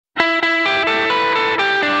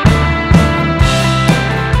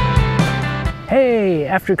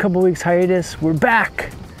after a couple weeks hiatus, we're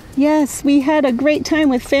back. Yes, we had a great time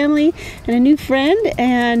with family and a new friend,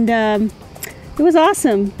 and it was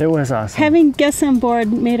awesome. It was awesome. Having guests on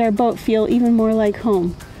board made our boat feel even more like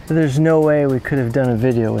home. There's no way we could have done a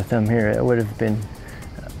video with them here. It would have been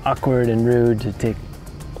awkward and rude to take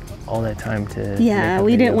all that time to Yeah,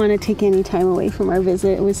 we didn't want to take any time away from our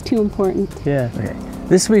visit. It was too important. Yeah. Okay.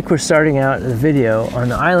 This week we're starting out the video on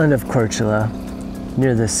the island of Korčula,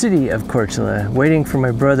 near the city of Korčula, waiting for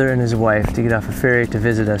my brother and his wife to get off a ferry to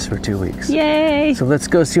visit us for 2 weeks. Yay! So let's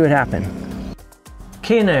go see what happened.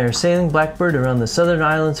 Kay and I are sailing Blackbird around the southern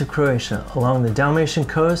islands of Croatia, along the Dalmatian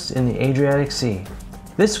coast in the Adriatic Sea.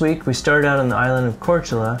 This week we started out on the island of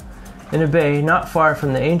Korčula, in a bay not far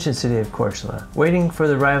from the ancient city of Korčula, waiting for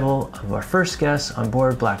the arrival of our first guests on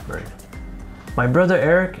board Blackbird. My brother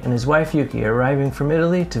Eric and his wife Yuki are arriving from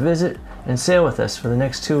Italy to visit and sail with us for the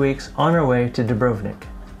next 2 weeks on our way to Dubrovnik.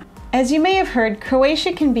 As you may have heard,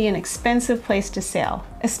 Croatia can be an expensive place to sail,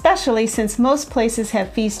 especially since most places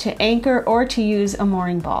have fees to anchor or to use a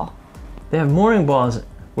mooring ball. They have mooring balls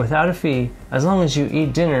without a fee as long as you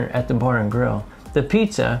eat dinner at the bar and grill. The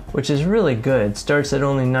pizza, which is really good, starts at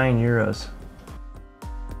only €9.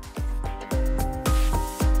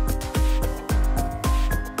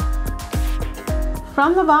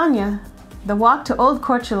 From Lavanja, the walk to Old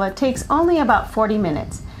Korčula takes only about 40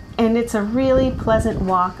 minutes, and it's a really pleasant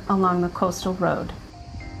walk along the coastal road.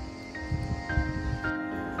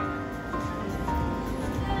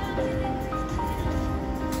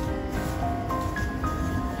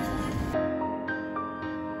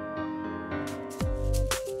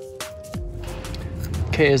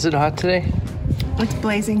 Okay, is it hot today? It's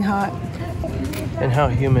blazing hot. And how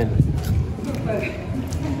humid?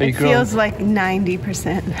 It feels like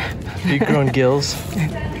 90%. Are you growing gills?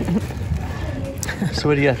 So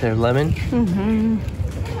what do you got there, lemon?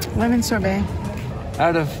 Mm-hmm. Lemon sorbet.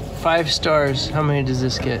 Out of 5 stars, how many does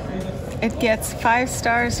this get? It gets 5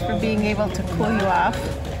 stars for being able to cool you off.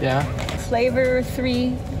 Yeah? Flavor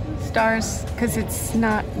 3 stars because it's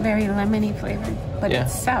not very lemony flavored, but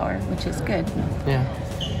it's sour, which is good. Yeah.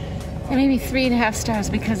 And maybe 3.5 stars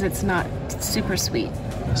because it's not super sweet.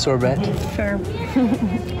 Sorbet?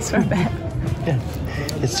 Sorbet. Yeah,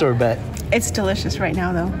 it's sorbet. It's delicious right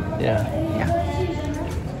now, though. Yeah.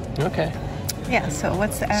 Yeah. Okay. Yeah, so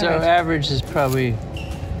what's the average? So average is probably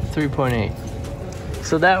 3.8.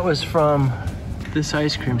 So that was from this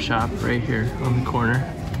ice cream shop right here on the corner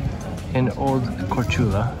in Old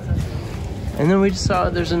Korčula. And then we just saw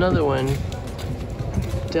there's another one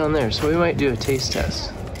down there, so we might do a taste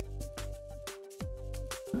test.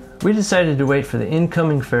 We decided to wait for the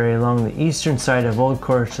incoming ferry along the eastern side of Old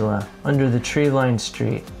Korčula under the tree-lined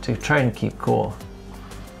street to try and keep cool.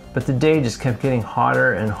 But the day just kept getting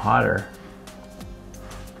hotter and hotter.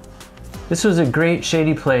 This was a great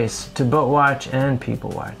shady place to boat watch and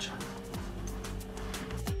people watch.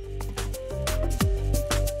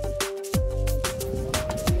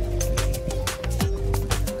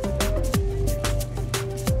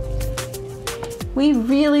 We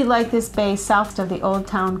really like this bay south of the old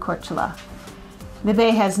town Korčula. The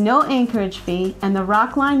bay has no anchorage fee, and the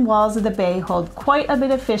rock-lined walls of the bay hold quite a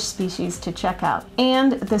bit of fish species to check out,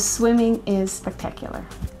 and the swimming is spectacular.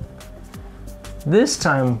 This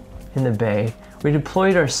time in the bay, we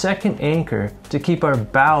deployed our second anchor to keep our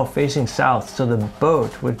bow facing south so the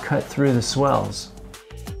boat would cut through the swells.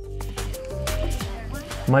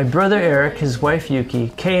 My brother Eric, his wife Yuki,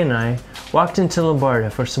 Kay and I walked into Lombarda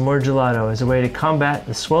for some more gelato as a way to combat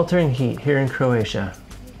the sweltering heat here in Croatia.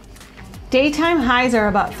 Daytime highs are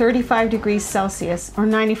about 35 degrees Celsius or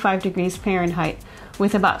 95 degrees Fahrenheit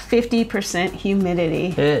with about 50%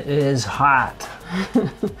 humidity. It is hot.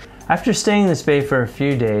 After staying in this bay for a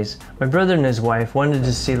few days, my brother and his wife wanted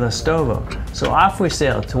to see Lastovo, so off we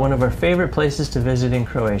sailed to one of our favorite places to visit in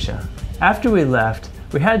Croatia. After we left,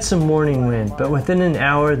 we had some morning wind, but within an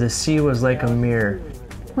hour the sea was like a mirror.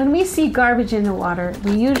 When we see garbage in the water,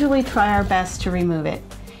 we usually try our best to remove it.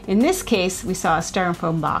 In this case, we saw a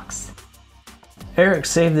styrofoam box. Eric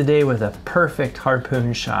saved the day with a perfect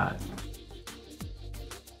harpoon shot.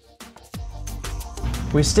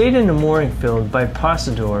 We stayed in a mooring field by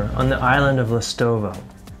Pasador on the island of Lastovo.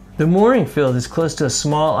 The mooring field is close to a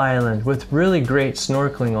small island with really great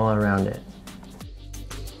snorkeling all around it.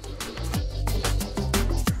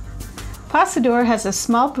 Pasador has a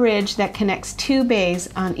small bridge that connects 2 bays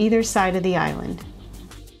on either side of the island.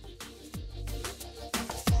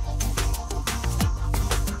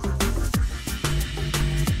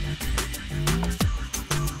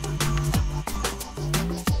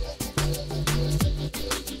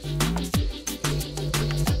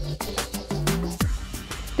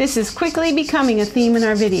 This is quickly becoming a theme in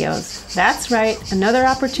our videos. That's right, another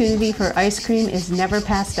opportunity for ice cream is never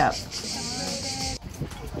passed up.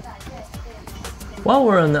 While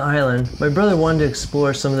we're on the island, my brother wanted to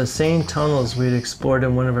explore some of the same tunnels we had explored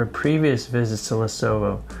in one of our previous visits to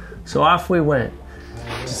Lastovo. So off we went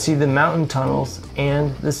to see the mountain tunnels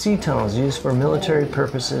and the sea tunnels used for military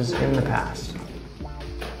purposes in the past.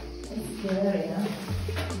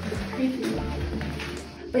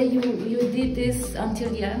 But you did this until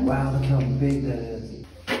the end? Wow, look how big that is.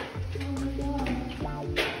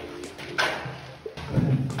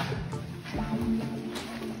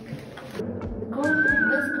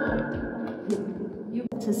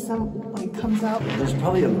 To some, like, comes out. There's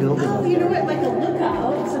probably a building. Oh, you know what? Like a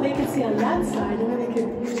lookout, so they can see on that side, and then they could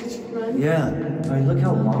run. Yeah, I mean, look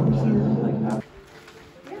how long this is.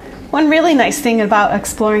 Like, One really nice thing about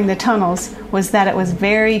exploring the tunnels was that it was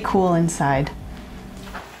very cool inside.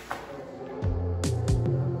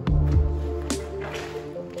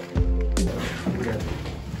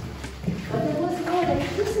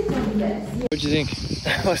 What'd you think?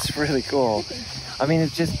 that was really cool. I mean,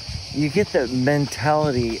 it's just, you get the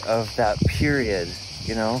mentality of that period,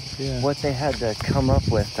 you know? Yeah. What they had to come up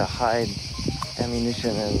with to hide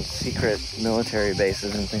ammunition and secret military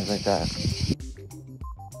bases and things like that.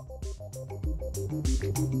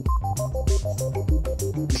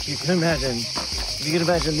 If you can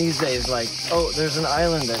imagine these days, like, oh, there's an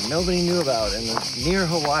island that nobody knew about and it's near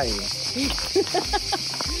Hawaii.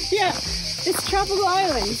 Yeah, it's tropical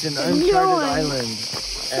island. It's an uncharted island,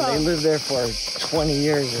 and they live there for 20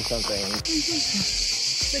 years or something.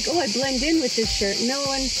 It's like, oh, I blend in with this shirt. No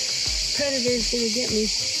one, predator's gonna get me.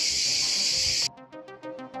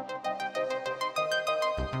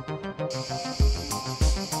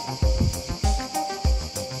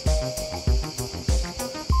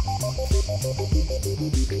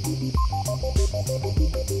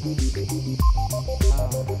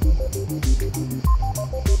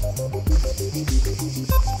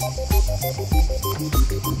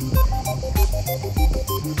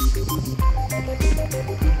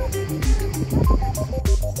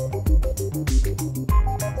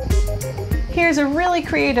 Here's a really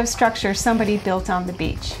creative structure somebody built on the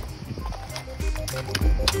beach.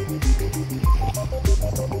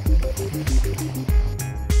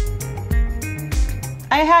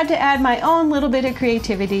 I had to add my own little bit of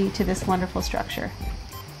creativity to this wonderful structure.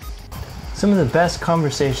 Some of the best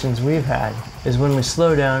conversations we've had is when we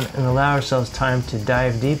slow down and allow ourselves time to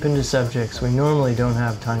dive deep into subjects we normally don't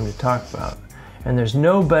have time to talk about. And there's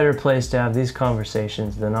no better place to have these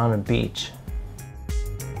conversations than on a beach.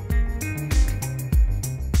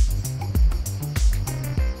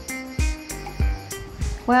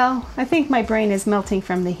 Well, I think my brain is melting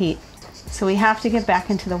from the heat, so we have to get back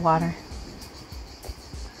into the water.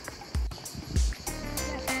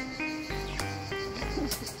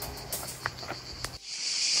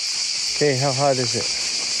 Okay, how hot is it?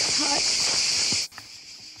 Hot.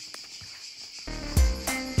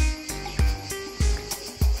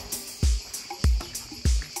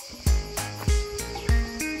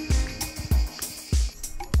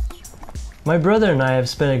 My brother and I have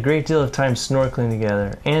spent a great deal of time snorkeling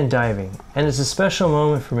together and diving, and it's a special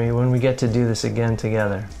moment for me when we get to do this again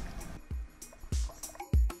together.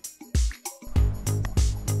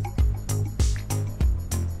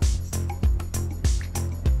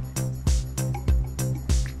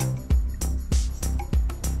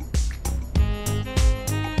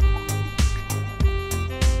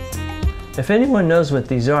 If anyone knows what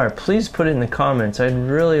these are, please put it in the comments. I'd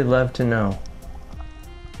really love to know.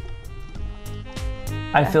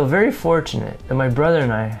 I feel very fortunate that my brother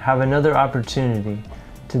and I have another opportunity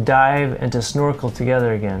to dive and to snorkel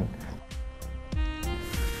together again.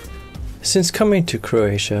 Since coming to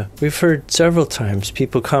Croatia, we've heard several times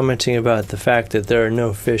people commenting about the fact that there are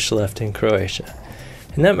no fish left in Croatia.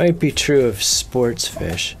 And that might be true of sports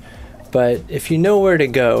fish, but if you know where to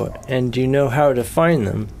go and you know how to find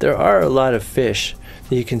them, there are a lot of fish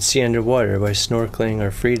that you can see underwater by snorkeling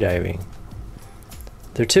or freediving.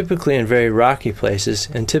 They're typically in very rocky places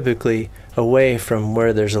and typically away from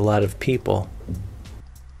where there's a lot of people.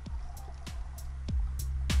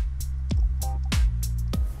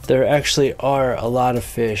 There actually are a lot of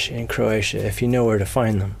fish in Croatia if you know where to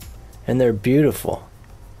find them, and they're beautiful.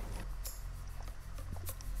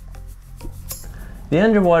 The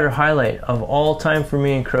underwater highlight of all time for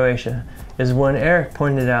me in Croatia is when Eric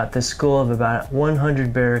pointed out this school of about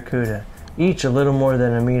 100 barracuda, each a little more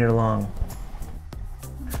than a meter long.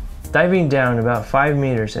 Diving down about 5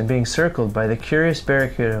 meters and being circled by the curious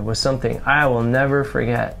barracuda was something I will never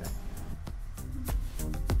forget.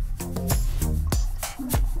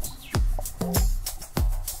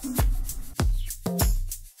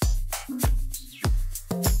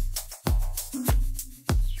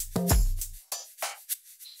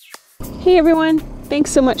 Hey everyone, thanks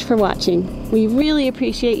so much for watching. We really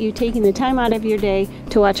appreciate you taking the time out of your day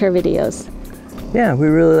to watch our videos. Yeah, we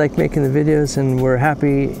really like making the videos, and we're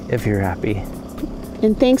happy if you're happy.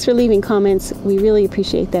 And thanks for leaving comments. We really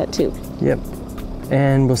appreciate that too. Yep.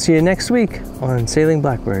 And we'll see you next week on Sailing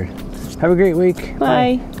Blackbird. Have a great week.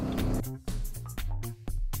 Bye.